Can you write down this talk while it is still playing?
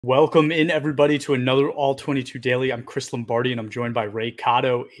Welcome in, everybody, to another All-22 Daily. I'm Chris Lombardi, and I'm joined by Ray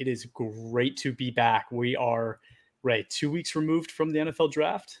Cotto. It is great to be back. We are, Ray, 2 weeks removed from the NFL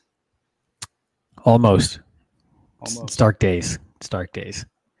draft? Almost. It's dark days. It's dark days.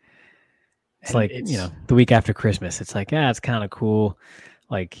 It's the week after Christmas. It's like, it's kind of cool.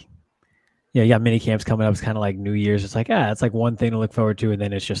 Like, you got mini camps coming up. It's kind of like New Year's. It's like, it's like one thing to look forward to, and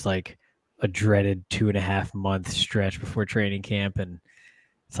then it's just like a dreaded 2.5 month stretch before training camp, and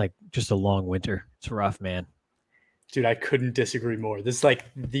it's like just a long winter. It's rough, man. Dude, I couldn't disagree more. This is like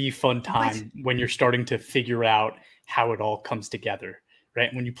the fun time when you're starting to figure out how it all comes together, right?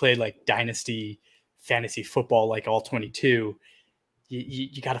 When you play like Dynasty fantasy football, like All-22,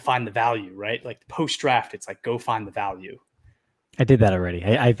 you got to find the value, right? Like post-draft, it's like, go find the value. I did that already.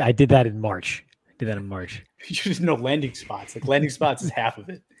 I did that in March. You just know landing spots. Like landing spots is half of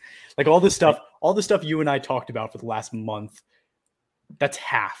it. Like all the stuff you and I talked about for the last month, that's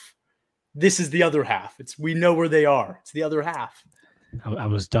half. This is the other half. We know where they are. It's the other half. I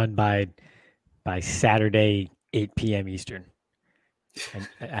was done by Saturday, 8 p.m. Eastern. And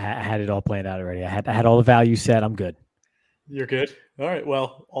I had it all planned out already. I had all the values set. I'm good. You're good. All right.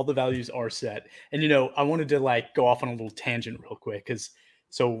 Well, all the values are set. And, I wanted to go off on a little tangent real quick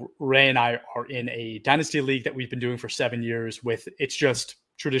so Ray and I are in a dynasty league that we've been doing for 7 years it's just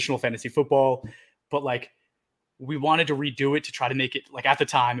traditional fantasy football, but we wanted to redo it to try to make it at the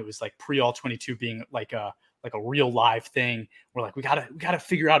time it was pre All-22 being like a real live thing. We're like, we gotta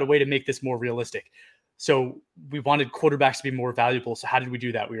figure out a way to make this more realistic. So we wanted quarterbacks to be more valuable. So how did we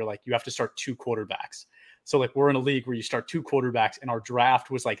do that? We were like, you have to start 2 quarterbacks. So we're in a league where you start 2 quarterbacks, and our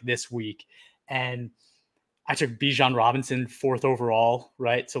draft was this week. And I took Bijan Robinson 4th overall,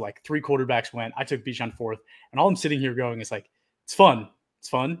 right? So 3 quarterbacks went. I took Bijan 4th. And all I'm sitting here going is it's fun. It's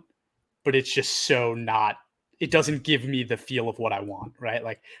fun, but it's just so not. It doesn't give me the feel of what I want, right?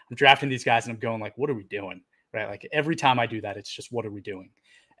 I'm drafting these guys and I'm going what are we doing, right? Every time I do that, it's just, what are we doing?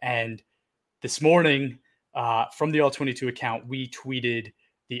 And this morning from the All-22 account, we tweeted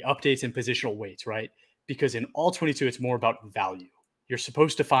the updates in positional weights, right? Because in All-22, it's more about value. You're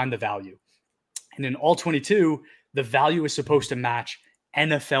supposed to find the value. And in All-22, the value is supposed to match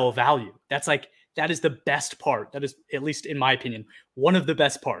NFL value. That is the best part. That is, at least in my opinion, one of the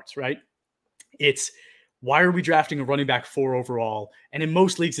best parts, right? It's, why are we drafting a running back 4 overall? And in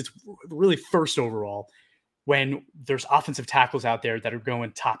most leagues, it's really 1st overall when there's offensive tackles out there that are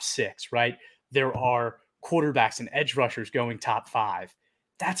going top 6, right? There are quarterbacks and edge rushers going top 5.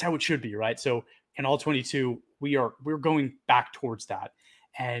 That's how it should be, right? So in All-22, we're going back towards that.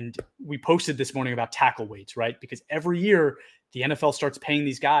 And we posted this morning about tackle weights, right? Because every year the NFL starts paying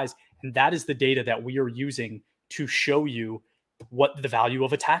these guys, and that is the data that we are using to show you what the value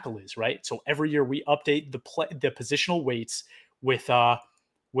of a tackle is, right? So every year we update the positional weights with the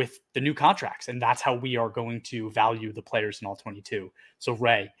new contracts, and that's how we are going to value the players in All-22. So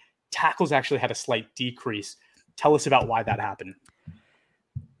Ray, tackles actually had a slight decrease. Tell us about why that happened.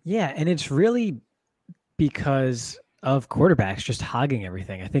 Yeah, and it's really because of quarterbacks just hogging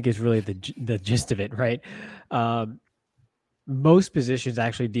everything, I think, is really the gist of it, right? Most positions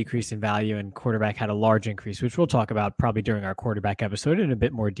actually decreased in value, and quarterback had a large increase, which we'll talk about probably during our quarterback episode in a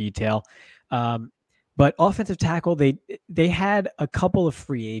bit more detail. But offensive tackle, they had a couple of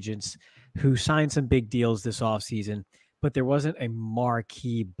free agents who signed some big deals this offseason, but there wasn't a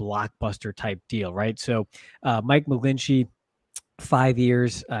marquee blockbuster type deal, right? So Mike McGlinchey, 5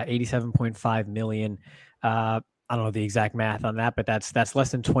 years, $87.5 million. I don't know the exact math on that, but that's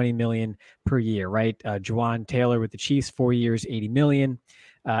less than $20 million per year, right? Juwan Taylor with the Chiefs, 4 years, $80 million.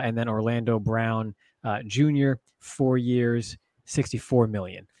 And then Orlando Brown Jr., 4 years, $64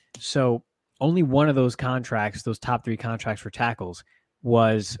 million. So only one of those contracts, those top 3 contracts for tackles,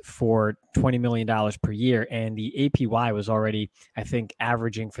 was for $20 million per year. And the APY was already, I think,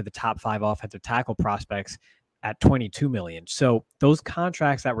 averaging for the top 5 offensive tackle prospects at $22 million. So those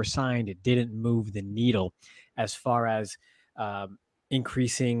contracts that were signed, it didn't move the needle as far as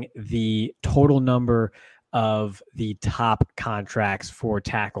increasing the total number of the top contracts for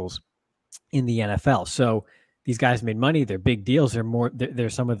tackles in the NFL. So these guys made money. They're big deals. They're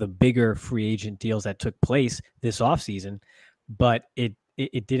some of the bigger free agent deals that took place this offseason, but it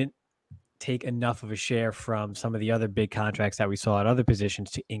didn't take enough of a share from some of the other big contracts that we saw at other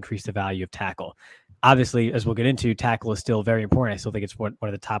positions to increase the value of tackle. Obviously, as we'll get into, tackle is still very important. I still think it's one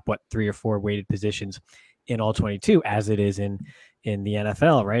of the top, 3 or 4 weighted positions in All-22 as it is in the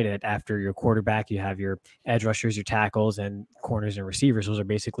NFL, right? After your quarterback, you have your edge rushers, your tackles, and corners and receivers. Those are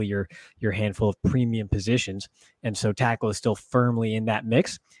basically your handful of premium positions. And so tackle is still firmly in that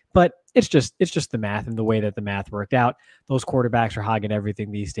mix, but it's just the math and the way that the math worked out. Those quarterbacks are hogging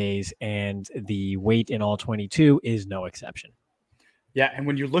everything these days, and the weight in All-22 is no exception. Yeah, and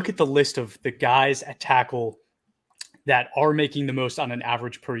when you look at the list of the guys at tackle that are making the most on an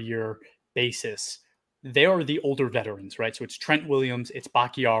average per year basis, they are the older veterans, right? So it's Trent Williams, it's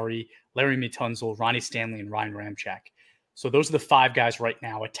Bakhtiari, Larry Tunsil, Ronnie Stanley, and Ryan Ramczyk. So those are the 5 guys right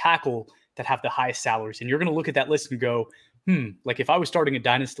now at tackle that have the highest salaries. And you're going to look at that list and go, like if I was starting a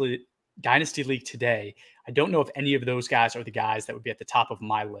dynasty league today, I don't know if any of those guys are the guys that would be at the top of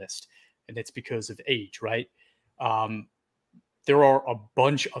my list. And it's because of age, right? There are a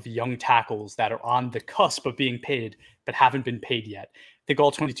bunch of young tackles that are on the cusp of being paid, but haven't been paid yet. I think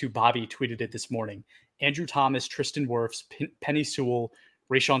All-22 Bobby tweeted it this morning. Andrew Thomas, Tristan Wirfs, Penny Sewell,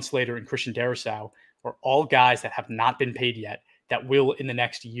 Rashawn Slater, and Christian Darrisaw are all guys that have not been paid yet that will in the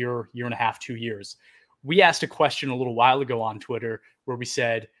next year and a half, 2 years. We asked a question a little while ago on Twitter where we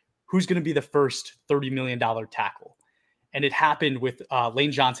said, who's going to be the first $30 million tackle? And it happened with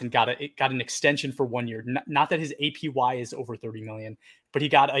Lane Johnson got an extension for 1 year. Not that his APY is over $30 million, but he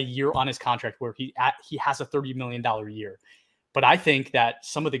got a year on his contract where he has a $30 million year. But I think that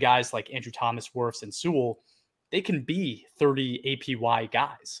some of the guys like Andrew Thomas, Wirfs, and Sewell, they can be 30 APY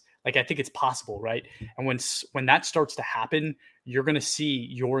guys. Like I think it's possible, right? And when that starts to happen, you're going to see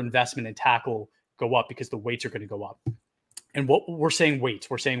your investment in tackle go up because the weights are going to go up. And what we're saying weights,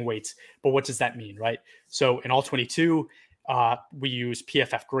 but what does that mean, right? So in All-22, we use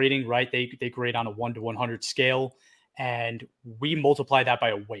PFF grading, right? They grade on a 1 to 100 scale, and we multiply that by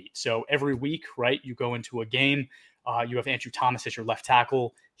a weight. So every week, right, you go into a game, you have Andrew Thomas as your left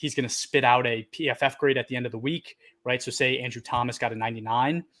tackle. He's going to spit out a PFF grade at the end of the week, right? So say Andrew Thomas got a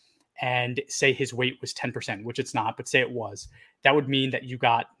 99 and say his weight was 10%, which it's not, but say it was. That would mean that you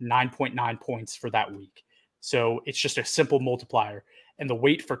got 9.9 points for that week. So it's just a simple multiplier. And the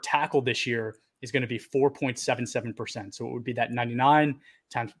weight for tackle this year is going to be 4.77%. So it would be that 99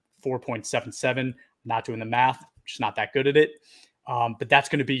 times 4.77. Not doing the math, just not that good at it. But that's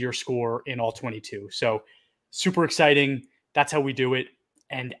going to be your score in All-22. So super exciting. That's how we do it.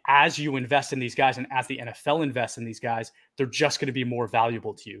 And as you invest in these guys and as the NFL invests in these guys, they're just going to be more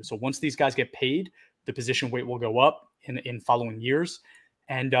valuable to you. So once these guys get paid, the position weight will go up in following years.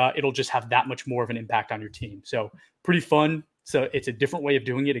 And it'll just have that much more of an impact on your team. So pretty fun. So it's a different way of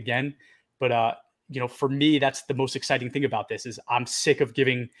doing it again. But, for me, that's the most exciting thing about this is I'm sick of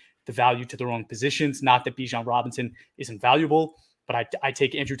giving the value to the wrong positions. Not that Bijan Robinson isn't valuable, but I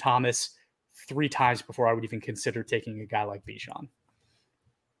take Andrew Thomas 3 times before I would even consider taking a guy like Bijan.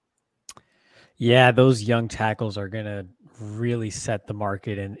 Yeah, those young tackles are going to really set the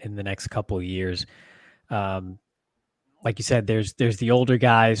market in the next couple of years. Like you said, there's the older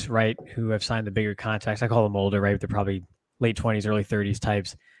guys, right, who have signed the bigger contracts. I call them older, right? They're probably late 20s, early 30s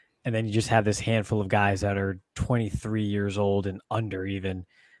types. And then you just have this handful of guys that are 23 years old and under even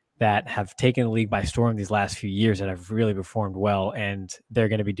that have taken the league by storm these last few years that have really performed well, and they're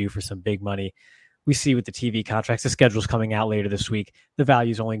going to be due for some big money. We see with the TV contracts, the schedule's coming out later this week. The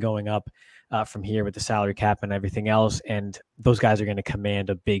value's only going up from here with the salary cap and everything else, and those guys are going to command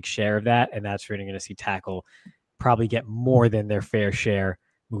a big share of that, and that's where you're going to see tackle probably get more than their fair share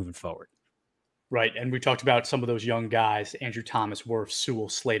moving forward. Right. And we talked about some of those young guys, Andrew Thomas, Wirfs, Sewell,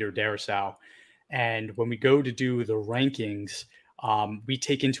 Slater, Darrisaw. And when we go to do the rankings, we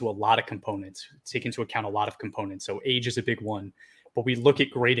take into a lot of components, take into account a lot of components. So age is a big one, but we look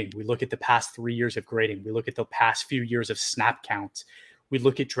at grading. We look at the past 3 years of grading. We look at the past few years of snap count. We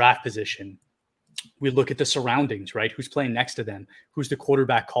look at draft position. We look at the surroundings, right? Who's playing next to them? Who's the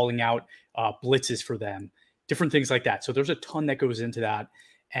quarterback calling out blitzes for them? Different things like that. So there's a ton that goes into that.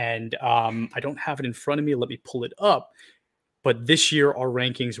 And I don't have it in front of me. Let me pull it up. But this year, our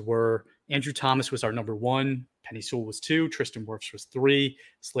rankings were Andrew Thomas was our number 1. Penny Sewell was 2. Tristan Wirfs was 3.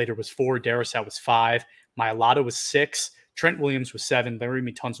 Slater was 4. Darrisaw was 5. Mailata was 6. Trent Williams was 7. Larry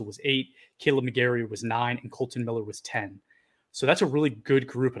Tunsil was 8. Caleb McGarry was 9. And Colton Miller was 10. So that's a really good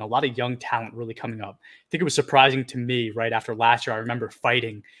group and a lot of young talent really coming up. I think it was surprising to me right after last year. I remember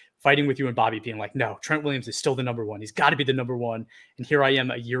fighting with you and Bobby being like, no, Trent Williams is still the number 1. He's got to be the number 1. And here I am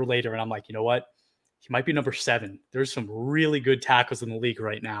a year later, and I'm like, you know what? He might be number 7. There's some really good tackles in the league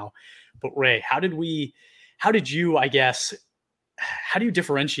right now. But Ray, how do you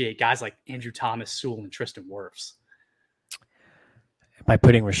differentiate guys like Andrew Thomas, Sewell, and Tristan Wirfs? By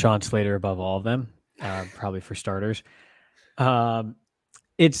putting Rashawn Slater above all of them, probably for starters.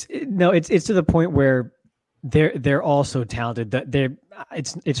 It's to the point where They're all so talented that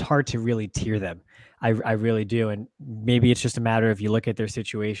it's hard to really tier them. I really do. And maybe it's just a matter of you look at their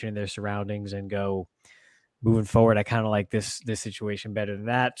situation, their surroundings, and go, moving forward, I kind of like this situation better than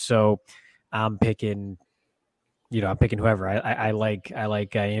that. So I'm picking, I'm picking whoever. I like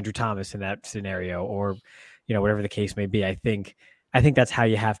Andrew Thomas in that scenario, or whatever the case may be. I think that's how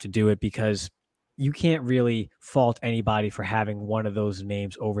you have to do it, because you can't really fault anybody for having one of those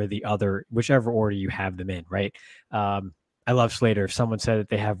names over the other, whichever order you have them in, right? I love Slater. If someone said that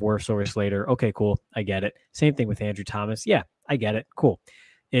they have Wirfs over Slater, okay, cool, I get it. Same thing with Andrew Thomas. Yeah, I get it. Cool.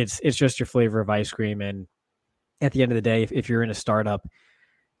 It's just your flavor of ice cream. And at the end of the day, if you're in a startup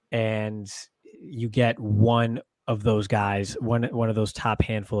and you get one of those guys, one of those top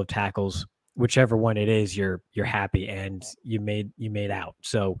handful of tackles, whichever one it is, you're happy and you made out.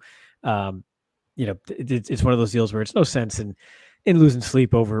 So, it's one of those deals where it's no sense in losing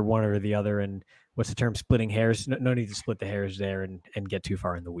sleep over one or the other. And what's the term? Splitting hairs. No need to split the hairs there and get too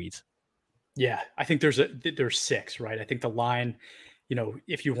far in the weeds. Yeah, I think there's 6, right? I think the line,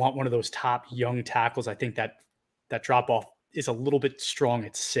 if you want one of those top young tackles, I think that drop off is a little bit strong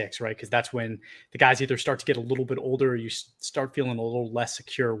at 6, right? Because that's when the guys either start to get a little bit older, or you start feeling a little less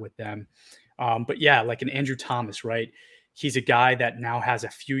secure with them. But yeah, like an Andrew Thomas, right? He's a guy that now has a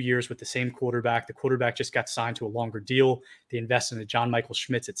few years with the same quarterback. The quarterback just got signed to a longer deal. They invest in a John Michael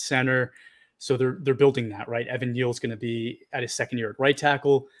Schmitz at center. So they're building that, right? Evan Neal's going to be at his second year at right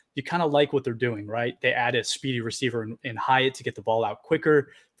tackle. You kind of like what they're doing, right? They add a speedy receiver in Hyatt to get the ball out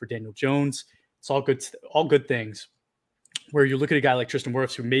quicker for Daniel Jones. It's all good things. Where you look at a guy like Tristan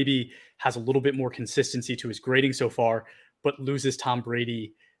Wirfs, who maybe has a little bit more consistency to his grading so far, but loses Tom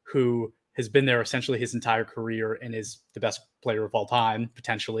Brady, who has been there essentially his entire career and is the best player of all time,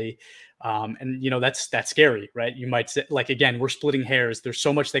 potentially. And that's scary, right? You might say, like, again, we're splitting hairs. There's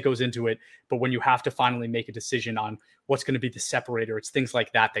so much that goes into it, but when you have to finally make a decision on what's going to be the separator, it's things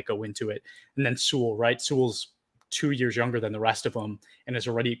like that go into it. And then Sewell, right? Sewell's 2 years younger than the rest of them and is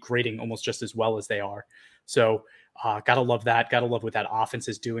already grading almost just as well as they are. So gotta love that. Gotta love what that offense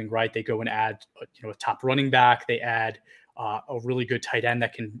is doing, right? They go and add, a top running back. They add a really good tight end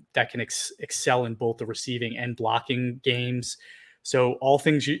that can excel in both the receiving and blocking games. So all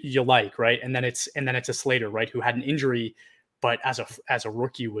things you like, right? And then it's a Slater, right, who had an injury, but as a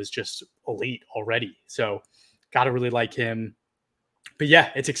rookie was just elite already. So gotta really like him. But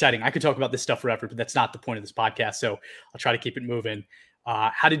yeah, it's exciting. I could talk about this stuff forever, but that's not the point of this podcast. So I'll try to keep it moving.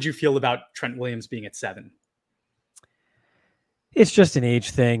 How did you feel about Trent Williams being at 7? It's just an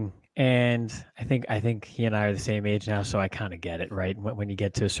age thing. And I think he and I are the same age now, so I kind of get it, right? When you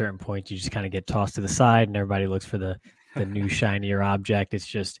get to a certain point, you just kind of get tossed to the side, and everybody looks for the new shinier object. It's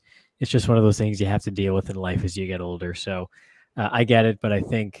just one of those things you have to deal with in life as you get older. So I get it, but I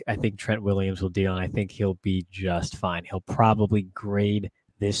think Trent Williams will deal, and I think he'll be just fine. He'll probably grade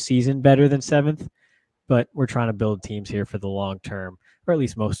this season better than 7th, but we're trying to build teams here for the long term, or at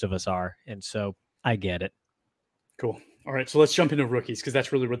least most of us are, and so I get it. Cool. All right, so let's jump into rookies, because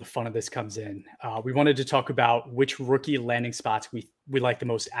that's really where the fun of this comes in. We wanted to talk about which rookie landing spots we like the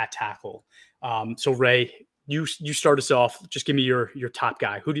most at tackle. So Ray, you start us off. Just give me your top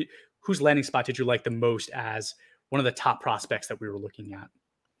guy. Whose landing spot did you like the most as one of the top prospects that we were looking at?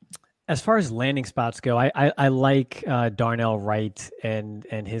 As far as landing spots go, I like Darnell Wright and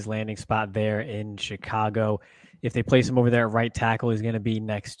his landing spot there in Chicago. If they place him over there at right tackle, he's going to be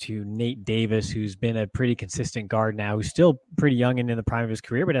next to Nate Davis, who's been a pretty consistent guard now, who's still pretty young and in the prime of his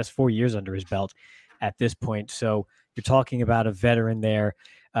career, but has 4 years under his belt at this point. So you're talking about a veteran there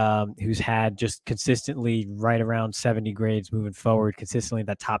who's had just consistently right around 70 grades moving forward, consistently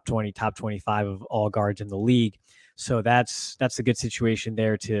that top 20, top 25 of all guards in the league. So that's a good situation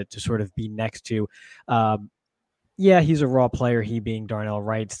there to sort of be next to. Yeah, he's a raw player, he being Darnell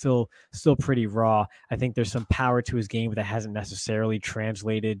Wright, still pretty raw. I think there's some power to his game, but that hasn't necessarily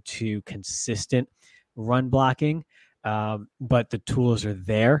translated to consistent run blocking. But the tools are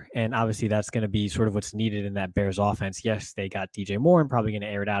there, and obviously that's going to be sort of what's needed in that Bears offense. Yes, they got DJ Moore and probably going to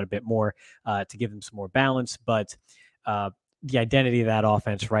air it out a bit more to give them some more balance, but the identity of that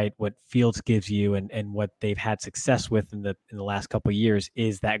offense, right? What Fields gives you and what they've had success with in the last couple of years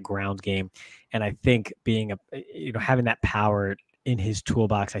is that ground game. And I think being having that power in his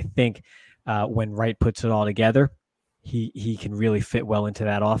toolbox, I think when Wright puts it all together, he can really fit well into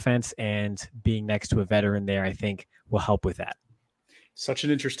that offense, and being next to a veteran there, I think will help with that. Such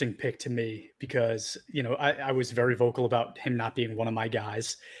an interesting pick to me, because, I was very vocal about him not being one of my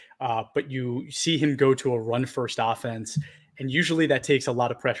guys, but you see him go to a run first offense. And usually that takes a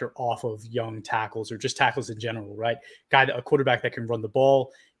lot of pressure off of young tackles, or just tackles in general, right? A quarterback that can run the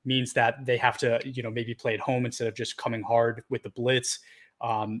ball means that they have to, maybe play at home instead of just coming hard with the blitz.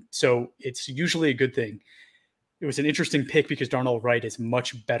 So it's usually a good thing. It was an interesting pick because Darnell Wright is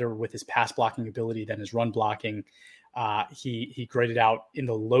much better with his pass blocking ability than his run blocking. He graded out in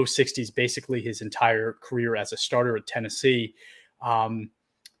the low 60s basically his entire career as a starter at Tennessee.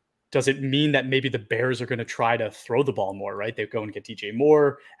 Does it mean that maybe the Bears are going to try to throw the ball more, right? They go and get DJ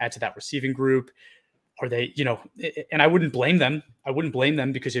Moore, add to that receiving group. Are they, and I wouldn't blame them. I wouldn't blame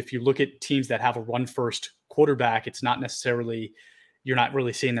them because if you look at teams that have a run first quarterback, it's not necessarily, you're not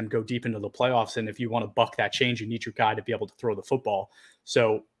really seeing them go deep into the playoffs. And if you want to buck that change, you need your guy to be able to throw the football.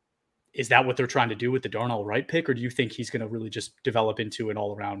 So is that what they're trying to do with the Darnell Wright pick? Or do you think he's going to really just develop into an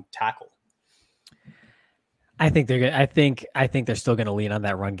all around tackle? I think they're good. I think they're still going to lean on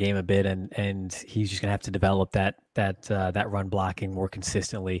that run game a bit, and he's just going to have to develop that run blocking more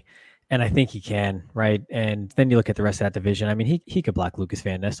consistently. And I think he can, right? And then you look at the rest of that division. I mean, he could block Lucas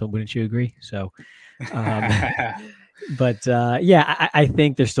Van Ness, wouldn't you agree? So, but I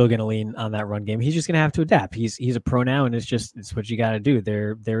think they're still going to lean on that run game. He's just going to have to adapt. He's a pro now, and it's what you got to do.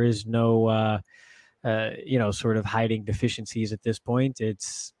 There is no sort of hiding deficiencies at this point.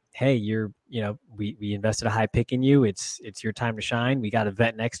 It's, hey, we invested a high pick in you. It's your time to shine. We got a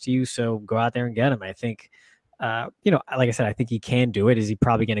vet next to you, so go out there and get him. I think, like I said, I think he can do it. Is he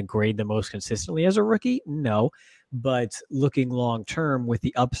probably going to grade the most consistently as a rookie? No. But looking long term with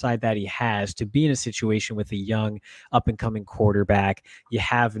the upside that he has to be in a situation with a young up and coming quarterback, you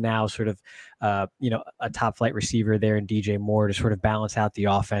have now sort of, a top flight receiver there in DJ Moore to sort of balance out the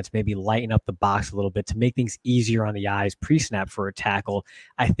offense, maybe lighten up the box a little bit to make things easier on the eyes pre-snap for a tackle.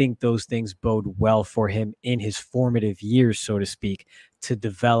 I think those things bode well for him in his formative years, so to speak, to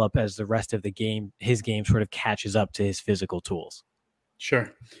develop as the rest of his game sort of catches up to his physical tools.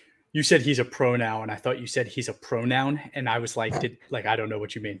 Sure. You said he's a pro now, and I thought you said he's a pronoun, and I was like, I don't know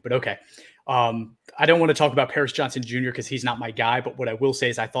what you mean, but okay. I don't want to talk about Paris Johnson Jr. because he's not my guy, but what I will say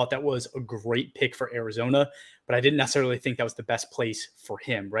is I thought that was a great pick for Arizona, but I didn't necessarily think that was the best place for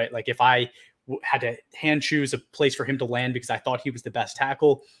him, right? Like if I had to hand choose a place for him to land because I thought he was the best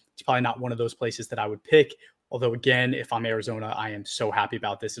tackle, it's probably not one of those places that I would pick. Although again, if I'm Arizona, I am so happy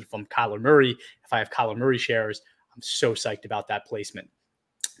about this. If I'm Kyler Murray, if I have Kyler Murray shares, I'm so psyched about that placement.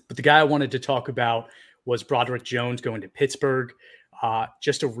 But the guy I wanted to talk about was Broderick Jones going to Pittsburgh.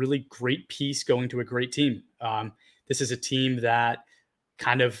 Just a really great piece going to a great team. This is a team that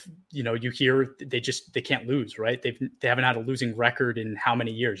kind of, you hear they can't lose, right? They haven't had a losing record in how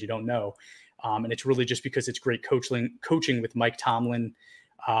many years, you don't know. And it's really just because it's great coaching with Mike Tomlin.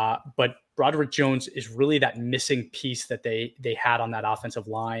 But Broderick Jones is really that missing piece that they had on that offensive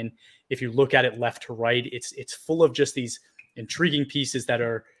line. If you look at it left to right, it's full of just these intriguing pieces that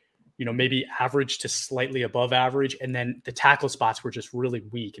are, maybe average to slightly above average. And then the tackle spots were just really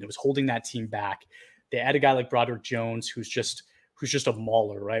weak and it was holding that team back. They had a guy like Broderick Jones, who's just a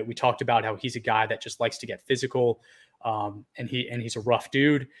mauler, right? We talked about how he's a guy that just likes to get physical. And he's a rough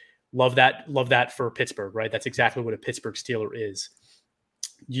dude. Love that for Pittsburgh, right? That's exactly what a Pittsburgh Steeler is.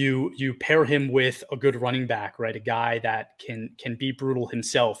 You pair him with a good running back, right? A guy that can be brutal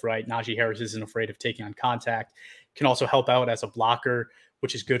himself, right? Najee Harris isn't afraid of taking on contact, can also help out as a blocker,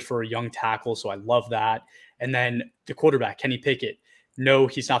 which is good for a young tackle. So I love that. And then the quarterback, Kenny Pickett. No,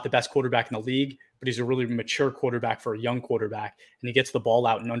 he's not the best quarterback in the league, but he's a really mature quarterback for a young quarterback. And he gets the ball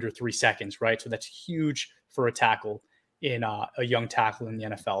out in under 3 seconds, right? So that's huge for a tackle in a young tackle in the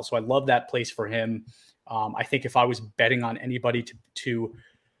NFL. So I love that place for him. I think if I was betting on anybody to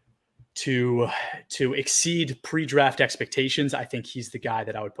exceed pre-draft expectations, I think he's the guy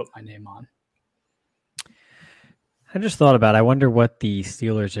that I would put my name on. I just thought about, I wonder what the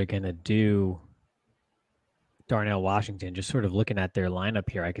Steelers are going to do. Darnell Washington, just sort of looking at their lineup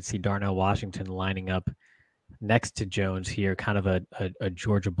here, I could see Darnell Washington lining up next to Jones here, kind of a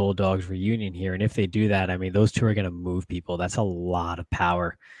Georgia Bulldogs reunion here. And if they do that, I mean, those two are going to move people. That's a lot of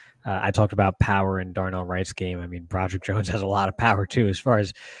power. I talked about power in Darnell Wright's game. I mean, Broderick Jones has a lot of power too, as far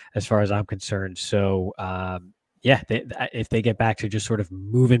as I'm concerned. So, if they get back to just sort of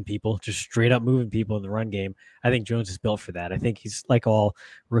moving people, just straight up moving people in the run game, I think Jones is built for that. I think he's like all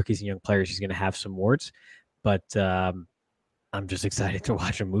rookies and young players. He's going to have some warts, but I'm just excited to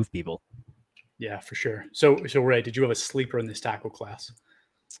watch him move people. Yeah, for sure. So Ray, did you have a sleeper in this tackle class?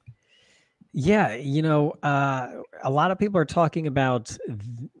 Yeah, a lot of people are talking about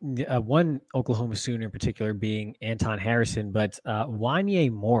one Oklahoma Sooner in particular being Anton Harrison, but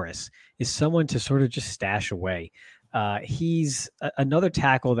Wanye Morris is someone to sort of just stash away. He's another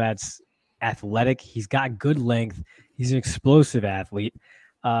tackle that's athletic. He's got good length. He's an explosive athlete.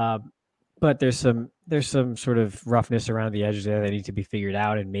 but there's some sort of roughness around the edges there that need to be figured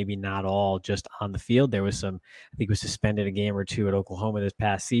out, and maybe not all just on the field. There was some, I think, was suspended a game or two at Oklahoma this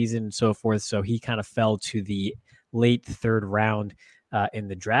past season and so forth. So he kind of fell to the late third round in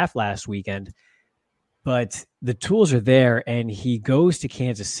the draft last weekend. But the tools are there, and he goes to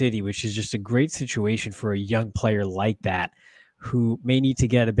Kansas City, which is just a great situation for a young player like that, who may need to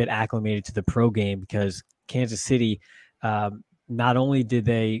get a bit acclimated to the pro game, because Kansas City, not only did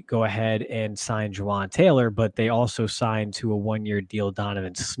they go ahead and sign Jawan Taylor, but they also signed to a 1-year deal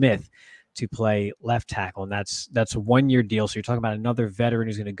Donovan Smith to play left tackle. And that's a 1-year deal. So you're talking about another veteran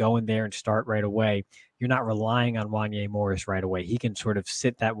who's going to go in there and start right away. You're not relying on Wanye Morris right away. He can sort of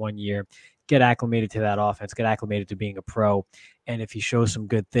sit that 1 year, get acclimated to that offense, get acclimated to being a pro. And if he shows some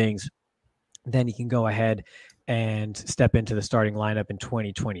good things, then he can go ahead and step into the starting lineup in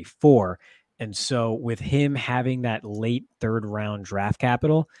 2024. And so with him having that late third round draft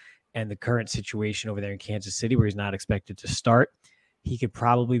capital and the current situation over there in Kansas City where he's not expected to start, he could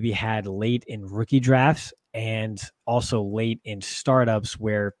probably be had late in rookie drafts and also late in startups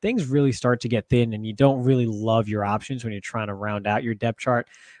where things really start to get thin and you don't really love your options when you're trying to round out your depth chart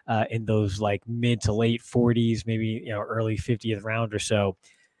in those like mid to late 40s, maybe early 50th round or so.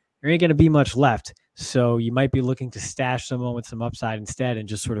 There ain't going to be much left. So you might be looking to stash someone with some upside instead and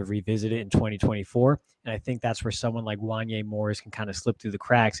just sort of revisit it in 2024. And I think that's where someone like Wanye Morris can kind of slip through the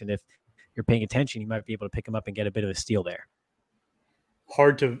cracks. And if you're paying attention, you might be able to pick him up and get a bit of a steal there.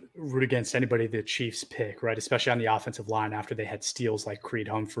 Hard to root against anybody the Chiefs pick, right? Especially on the offensive line after they had steals like Creed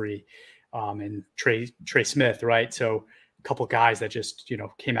Humphrey and Trey Smith, right? So a couple guys that just,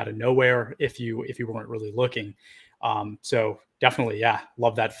 came out of nowhere if you weren't really looking. So definitely, yeah,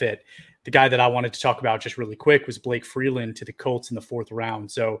 love that fit. The guy that I wanted to talk about just really quick was Blake Freeland to the Colts in the 4th round.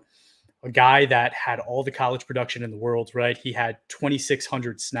 So a guy that had all the college production in the world, right? He had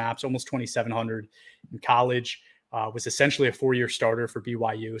 2,600 snaps, almost 2,700 in college, was essentially a 4-year starter for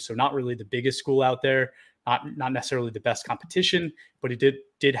BYU. So not really the biggest school out there, not necessarily the best competition, but he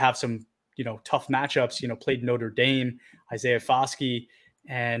did have some, tough matchups, played Notre Dame, Isaiah Foskey,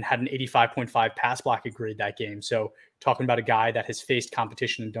 and had an 85.5 pass blocking grade that game. So talking about a guy that has faced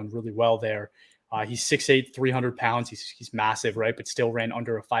competition and done really well there. He's 6'8", 300 pounds. He's massive, right? But still ran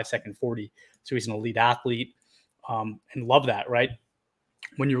under a 5-second 40. So he's an elite athlete and love that, right?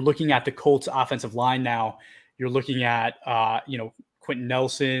 When you're looking at the Colts offensive line now, you're looking at, Quentin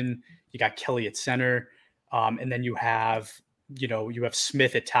Nelson, you got Kelly at center, and then you have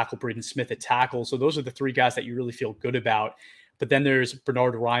Smith at tackle, Braden Smith at tackle. So those are the 3 guys that you really feel good about. But then there's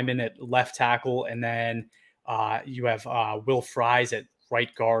Bernard Ryman at left tackle, and then you have Will Fries at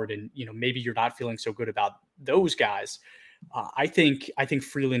right guard. And maybe you're not feeling so good about those guys. I think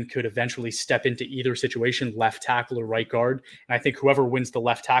Freeland could eventually step into either situation, left tackle or right guard. And I think whoever wins the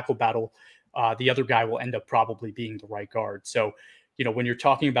left tackle battle, the other guy will end up probably being the right guard. So when you're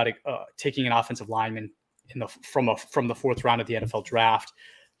talking about taking an offensive lineman from the 4th round of the NFL draft,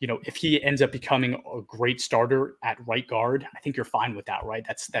 if he ends up becoming a great starter at right guard, I think you're fine with that, right?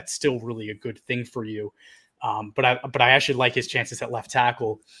 That's still really a good thing for you. But I actually like his chances at left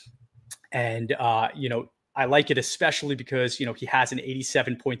tackle. And, I like it especially because, he has an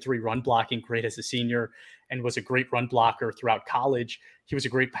 87.3 run blocking grade as a senior and was a great run blocker throughout college. He was a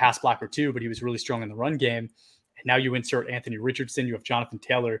great pass blocker too, but he was really strong in the run game. And now you insert Anthony Richardson, you have Jonathan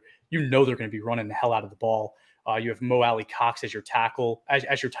Taylor, they're going to be running the hell out of the ball. You have Mo Alley Cox as your tackle,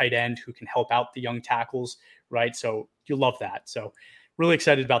 as your tight end, who can help out the young tackles, right? So you love that. So really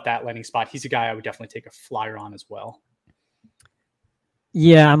excited about that landing spot. He's a guy I would definitely take a flyer on as well.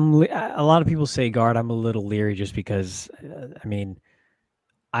 Yeah, a lot of people say guard. I'm a little leery just because,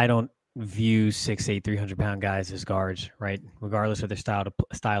 I don't view 6'8", 300-pound guys as guards, right? Regardless of their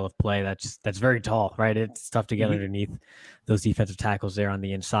style of play, that's very tall, right? It's tough to get underneath those defensive tackles there on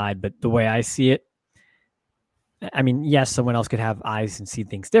the inside. But the way I see it, yes, someone else could have eyes and see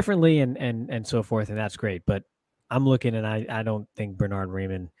things differently and so forth, and that's great. But I'm looking, and I don't think Bernard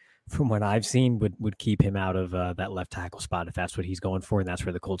Raymond, from what I've seen, would keep him out of that left tackle spot if that's what he's going for, and that's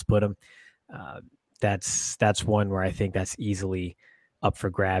where the Colts put him. That's one where I think that's easily up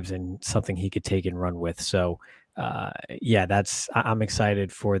for grabs and something he could take and run with. So, I'm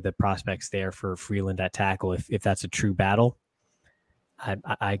excited for the prospects there for Freeland at tackle. If that's a true battle,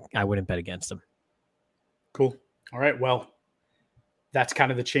 I wouldn't bet against him. Cool. All right. Well, that's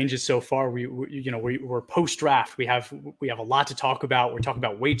kind of the changes so far. We're post draft. We have a lot to talk about. We're talking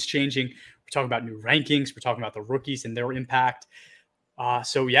about weights changing. We're talking about new rankings. We're talking about the rookies and their impact.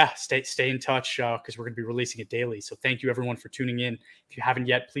 So yeah, stay in touch because we're going to be releasing it daily. So thank you everyone for tuning in. If you haven't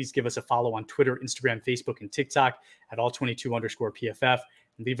yet, please give us a follow on Twitter, Instagram, Facebook, and TikTok at all22_PFF.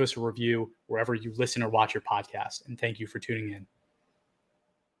 and leave us a review wherever you listen or watch your podcast. And thank you for tuning in.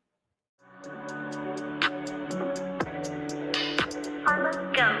 I'm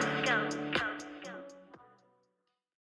a ghost.